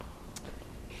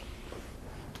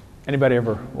Anybody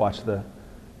ever watch the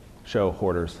show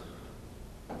Hoarders?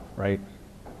 Right?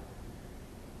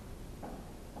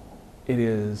 It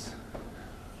is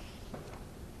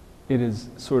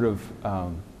sort of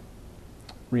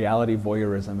reality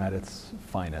voyeurism at its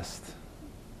finest.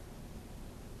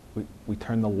 We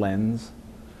turn the lens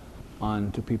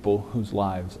onto people whose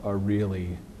lives are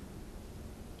really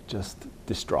just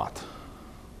distraught,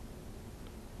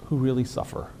 who really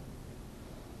suffer,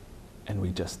 and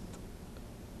we're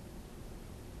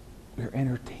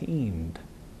entertained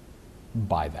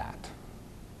by that.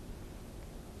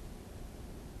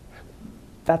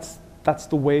 That's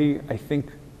the way I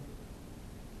think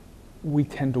we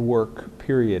tend to work,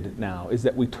 period, now, is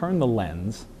that we turn the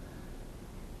lens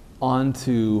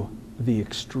onto the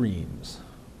extremes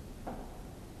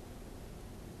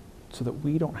so that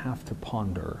we don't have to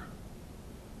ponder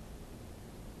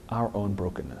our own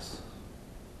brokenness.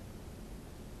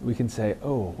 We can say,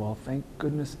 oh, well, thank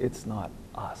goodness it's not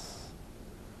us.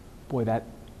 Boy, that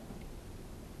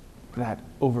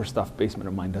overstuffed basement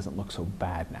of mine doesn't look so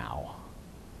bad now.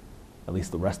 At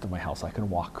least the rest of my house I can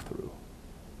walk through.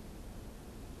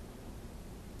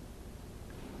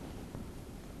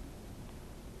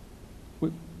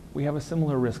 We have a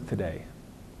similar risk today,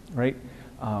 right?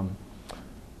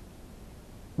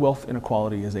 Wealth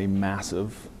inequality is a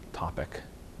massive topic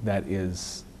that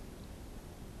is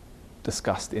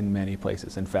discussed in many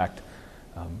places. In fact,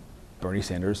 Bernie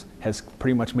Sanders has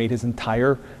pretty much made his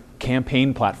entire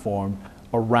campaign platform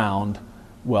around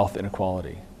wealth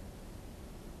inequality.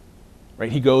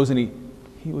 Right? He goes and it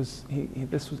was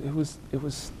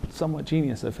somewhat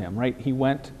genius of him, right? He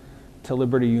went to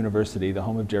Liberty University, the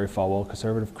home of Jerry Falwell,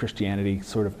 conservative Christianity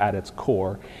sort of at its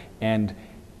core, and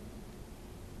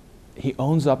he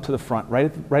owns up to the front,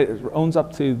 owns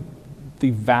up to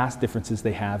the vast differences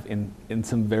they have in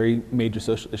some very major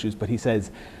social issues, but he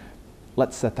says,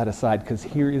 let's set that aside because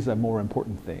here is a more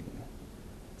important thing,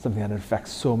 something that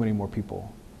affects so many more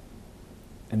people.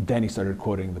 And then he started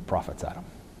quoting the prophets at him.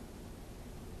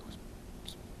 It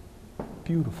was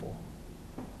beautiful.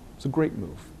 It's a great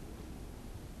move.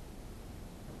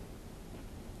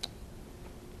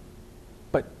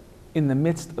 But in the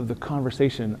midst of the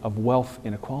conversation of wealth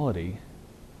inequality,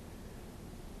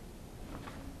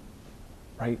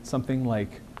 right, something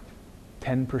like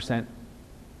 10%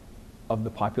 of the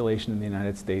population in the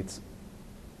United States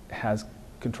has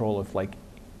control of like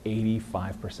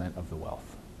 85% of the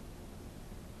wealth.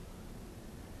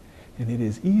 And it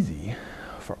is easy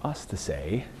for us to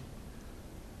say,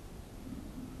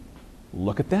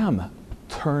 look at them,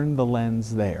 turn the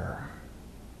lens there.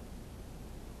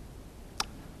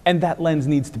 And that lens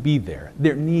needs to be there.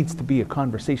 There needs to be a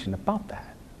conversation about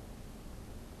that.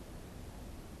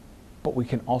 But we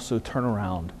can also turn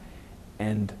around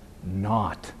and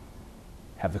not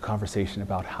have the conversation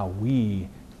about how we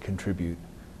contribute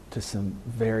to some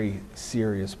very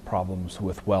serious problems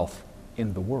with wealth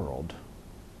in the world.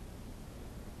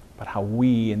 But how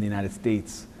we in the United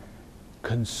States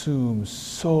consume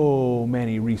so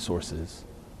many resources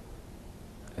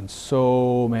and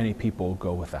so many people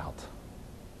go without.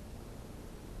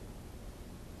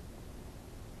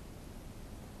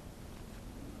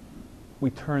 We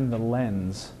turn the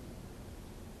lens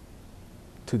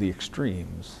to the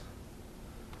extremes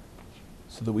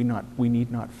so that we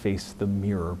need not face the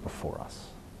mirror before us.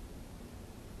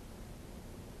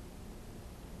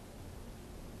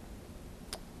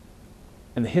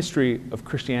 In the history of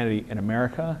Christianity in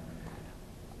America,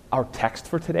 our text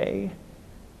for today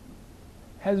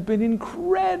has been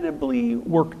incredibly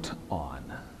worked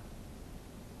on.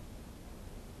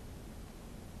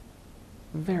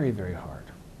 Very, very hard.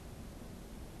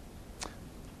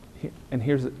 And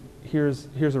here's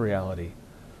a reality.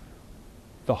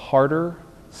 The harder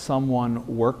someone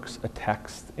works a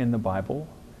text in the Bible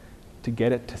to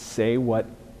get it to say what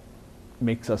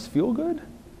makes us feel good,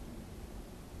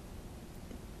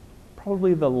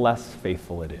 probably the less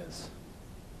faithful it is.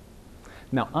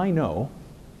 Now, I know,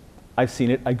 I've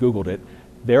seen it, I Googled it,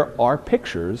 there are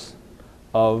pictures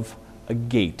of a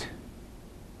gate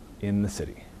in the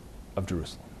city of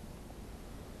Jerusalem.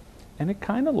 And it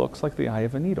kind of looks like the eye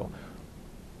of a needle.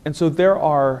 And so there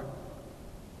are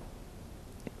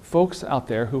folks out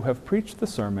there who have preached the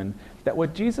sermon that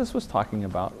what Jesus was talking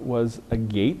about was a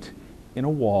gate in a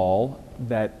wall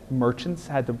that merchants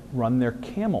had to run their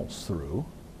camels through,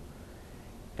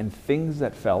 and things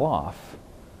that fell off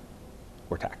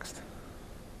were taxed.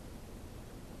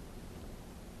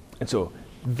 And so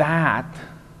that,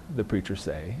 the preachers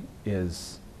say,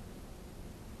 is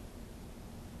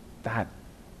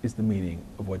the meaning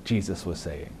of what Jesus was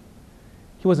saying.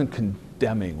 He wasn't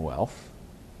condemning wealth.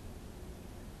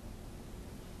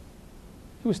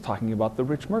 He was talking about the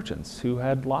rich merchants who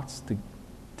had lots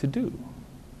to do.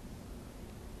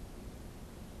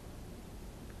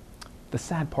 The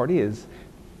sad part is,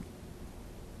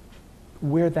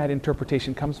 where that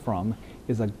interpretation comes from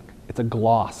is it's a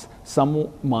gloss.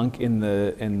 Some monk in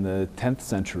the 10th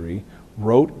century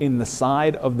wrote in the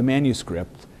side of the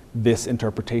manuscript this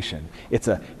interpretation. It's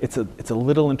a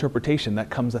little interpretation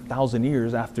that comes 1,000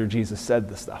 years after Jesus said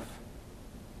the stuff.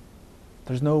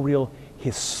 There's no real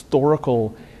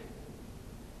historical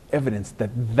evidence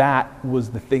that was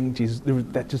the thing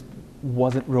that just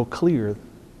wasn't real clear.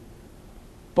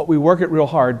 But we work it real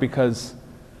hard because,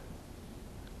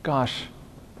 gosh,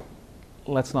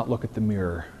 let's not look at the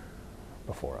mirror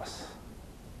before us.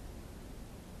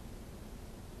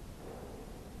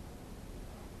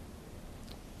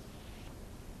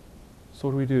 So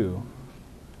what do?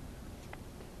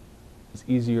 It's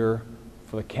easier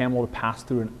for the camel to pass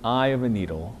through an eye of a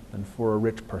needle than for a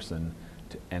rich person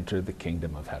to enter the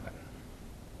kingdom of heaven.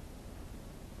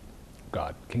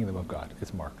 Kingdom of God.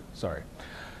 It's Mark, sorry.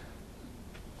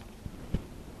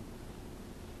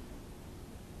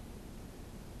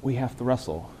 We have to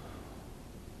wrestle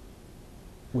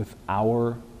with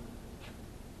our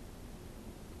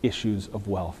issues of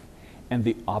wealth and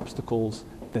the obstacles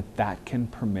that can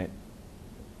permit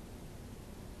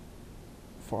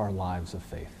for our lives of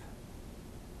faith.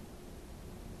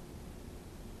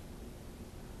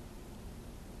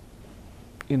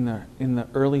 In the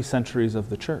early centuries of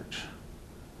the church,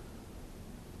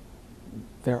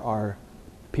 there are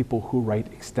people who write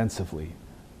extensively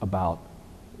about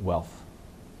wealth.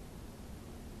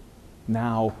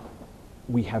 Now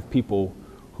we have people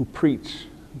who preach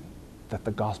that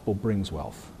the gospel brings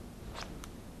wealth.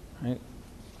 Right?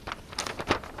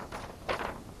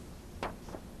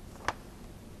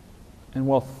 And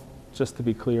wealth, just to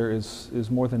be clear, is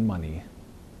more than money,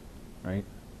 right?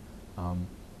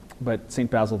 But St.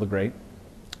 Basil the Great,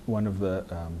 one of the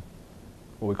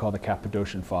what we call the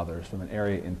Cappadocian Fathers from an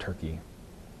area in Turkey,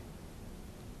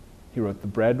 he wrote, "The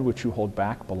bread which you hold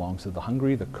back belongs to the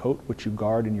hungry, the coat which you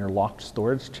guard in your locked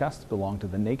storage chest belongs to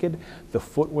the naked, the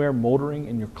footwear moldering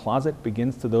in your closet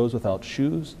begins to those without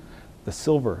shoes, the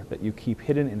silver that you keep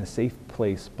hidden in a safe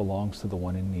place belongs to the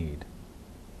one in need."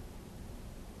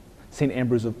 St.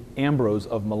 Ambrose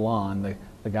of Milan,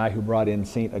 the guy who brought in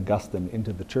St. Augustine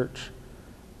into the church,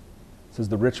 says,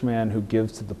 "The rich man who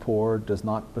gives to the poor does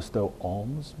not bestow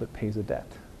alms, but pays a debt."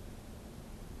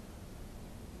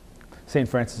 St.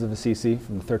 Francis of Assisi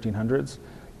from the 1300s,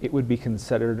 "It would be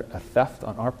considered a theft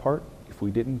on our part if we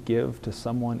didn't give to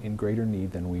someone in greater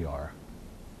need than we are."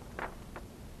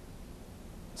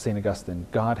 St. Augustine,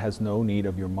 "God has no need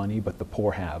of your money, but the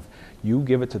poor have. You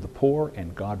give it to the poor,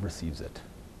 and God receives it."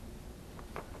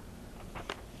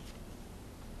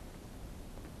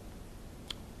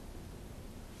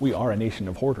 We are a nation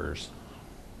of hoarders.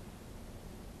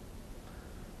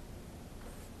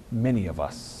 Many of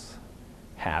us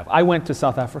have. I went to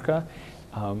South Africa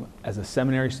as a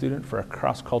seminary student for a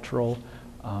cross-cultural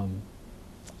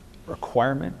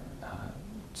requirement.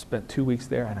 Spent 2 weeks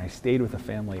there, and I stayed with a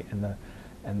family.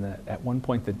 And at one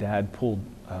point, the dad pulled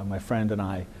my friend and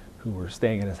I, who were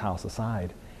staying at his house,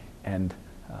 aside, and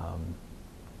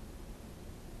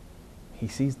he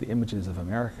sees the images of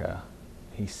America.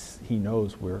 He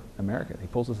knows we're American. He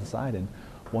pulls us aside and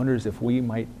wonders if we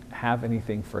might have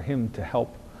anything for him to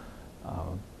help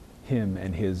him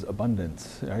and his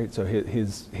abundance, right? So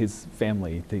his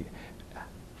family,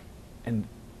 and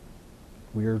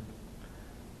we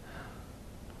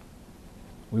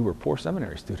were poor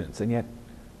seminary students, and yet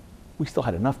we still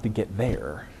had enough to get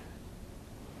there.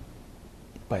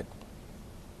 But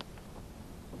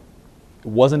it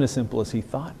wasn't as simple as he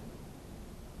thought.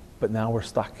 But now we're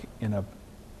stuck in a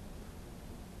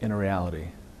reality.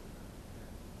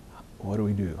 What do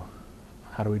we do?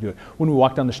 How do we do it? When we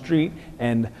walk down the street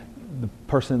and the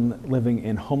person living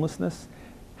in homelessness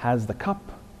has the cup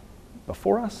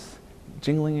before us,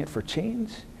 jingling it for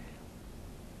change,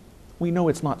 we know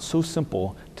it's not so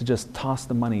simple to just toss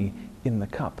the money in the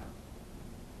cup.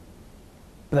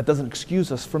 But that doesn't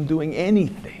excuse us from doing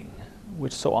anything,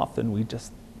 which so often we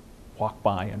just walk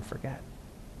by and forget.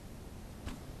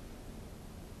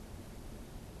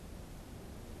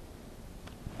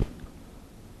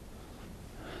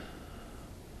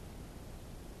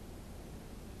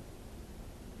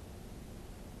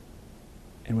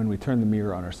 And when we turn the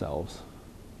mirror on ourselves,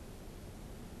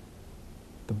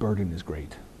 the burden is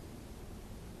great.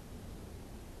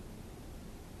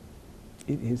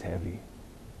 It is heavy.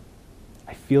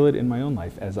 I feel it in my own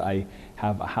life as I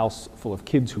have a house full of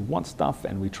kids who want stuff,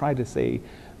 and we try to say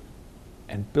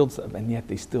and build stuff, and yet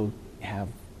they still have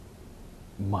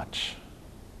much.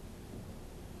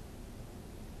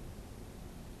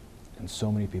 And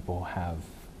so many people have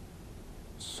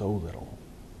so little.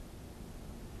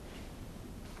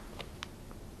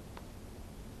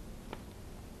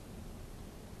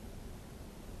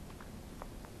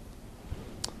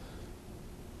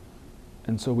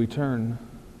 And so we turn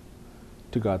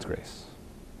to God's grace.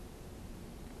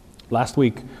 Last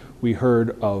week, we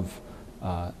heard of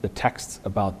the texts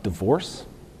about divorce.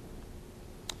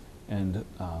 And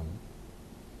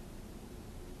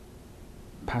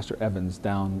Pastor Evans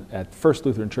down at First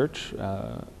Lutheran Church,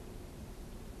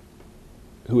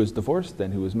 who was divorced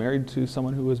and who was married to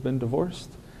someone who has been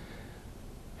divorced,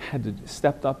 had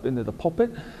stepped up into the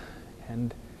pulpit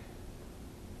and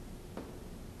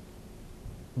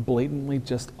blatantly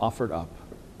just offered up,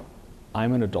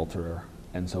 I'm an adulterer,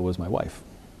 and so was my wife.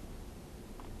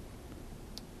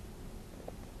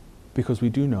 Because we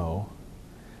do know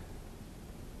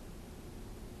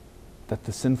that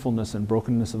the sinfulness and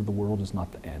brokenness of the world is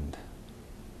not the end.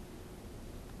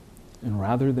 And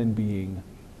rather than being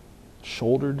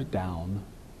shouldered down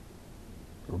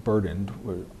or burdened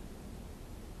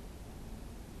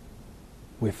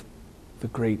with the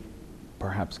great,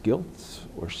 perhaps, guilt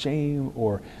or shame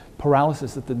or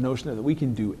paralysis at the notion that we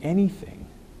can do anything,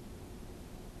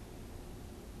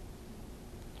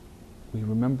 we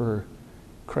remember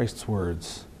Christ's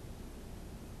words,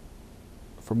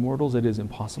 for mortals it is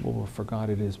impossible, but for God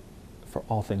it is, for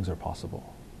all things are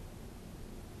possible.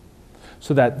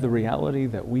 So that the reality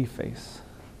that we face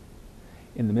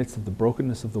in the midst of the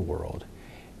brokenness of the world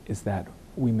is that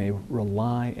we may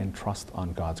rely and trust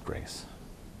on God's grace.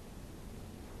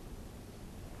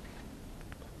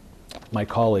 My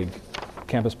colleague,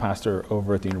 campus pastor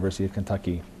over at the University of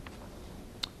Kentucky,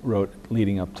 wrote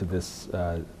leading up to this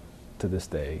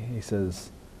day. He says,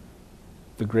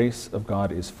 "The grace of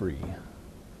God is free,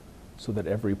 so that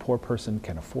every poor person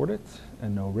can afford it,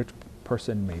 and no rich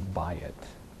person may buy it."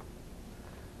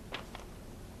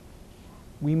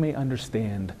 We may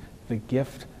understand the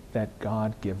gift that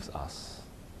God gives us.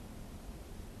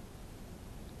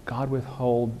 God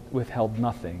withheld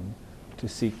nothing to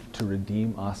seek to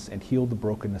redeem us and heal the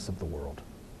brokenness of the world.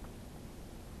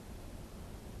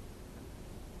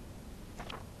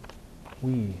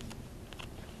 We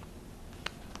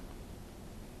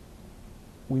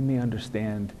may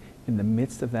understand in the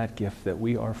midst of that gift that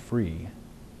we are free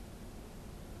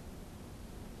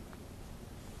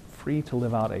to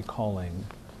live out a calling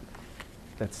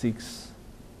that seeks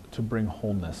to bring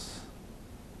wholeness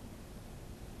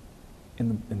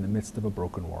in the midst of a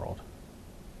broken world.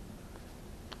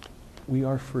 We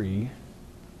are free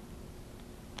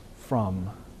from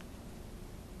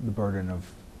the burden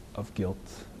of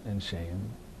guilt and shame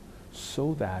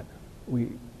so that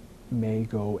we may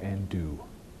go and do.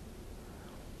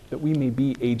 That we may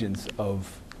be agents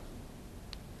of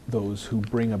those who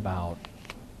bring about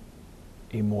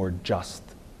a more just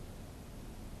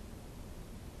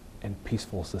and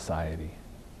peaceful society.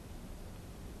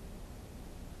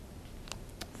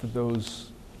 For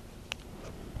those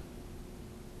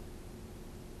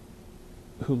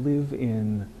who live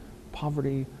in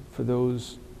poverty, for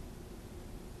those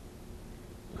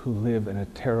who live in a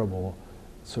terrible,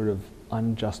 sort of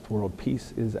unjust world,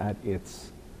 peace is at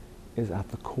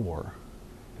the core.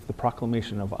 If the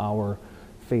proclamation of our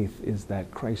faith is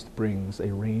that Christ brings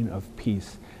a reign of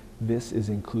peace, this is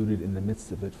included in the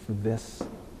midst of it. For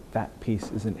that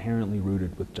peace is inherently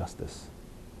rooted with justice.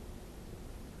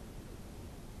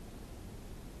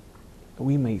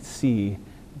 We may see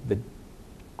the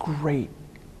great,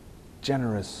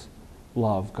 generous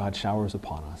love God showers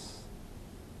upon us,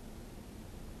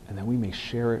 and that we may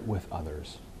share it with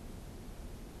others.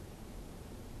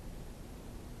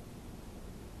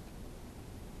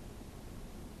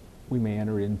 We may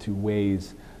enter into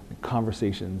ways,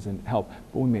 conversations, and help,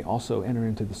 but we may also enter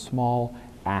into the small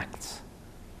acts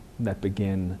that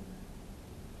begin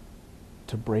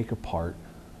to break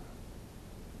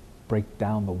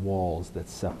down the walls that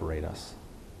separate us.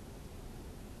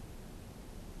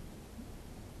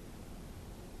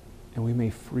 And we may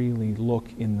freely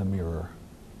look in the mirror,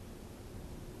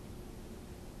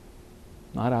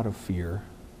 not out of fear,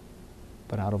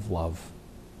 but out of love.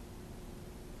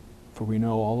 For we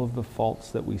know all of the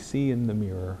faults that we see in the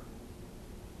mirror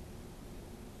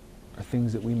are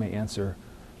things that we may answer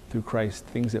through Christ,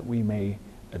 things that we may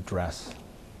address,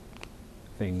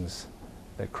 things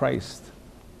that Christ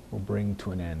will bring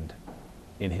to an end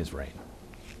in his reign.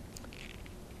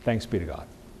 Thanks be to God.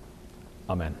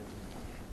 Amen.